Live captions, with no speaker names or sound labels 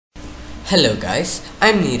Hello guys,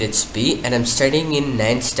 I'm Neeraj P and I'm studying in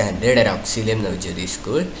 9th standard at Auxilium Navjyoti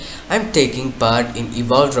School. I'm taking part in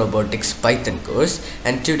Evolved Robotics Python course,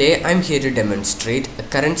 and today I'm here to demonstrate a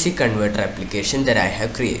currency converter application that I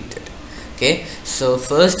have created. Okay, so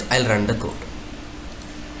first I'll run the code.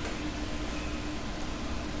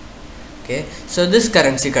 Okay, so this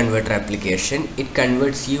currency converter application, it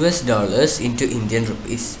converts US dollars into Indian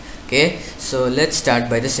rupees. Okay, so let's start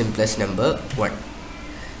by the simplest number 1.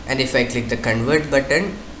 And if I click the convert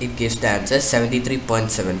button, it gives the answer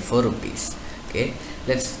 73.74 rupees. Okay,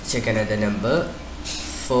 let's check another number,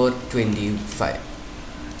 425,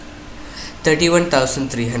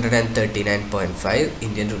 31,339.5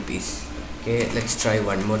 Indian rupees. Okay, let's try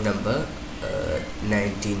one more number,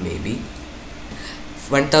 19 maybe,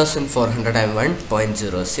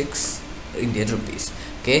 1,401.06 Indian rupees.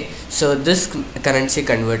 Okay, so this currency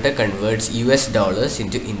converter converts US dollars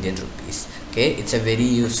into Indian rupees. Okay, it's a very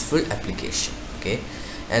useful application. Okay,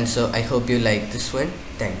 and so I hope you like this one.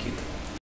 Thank you.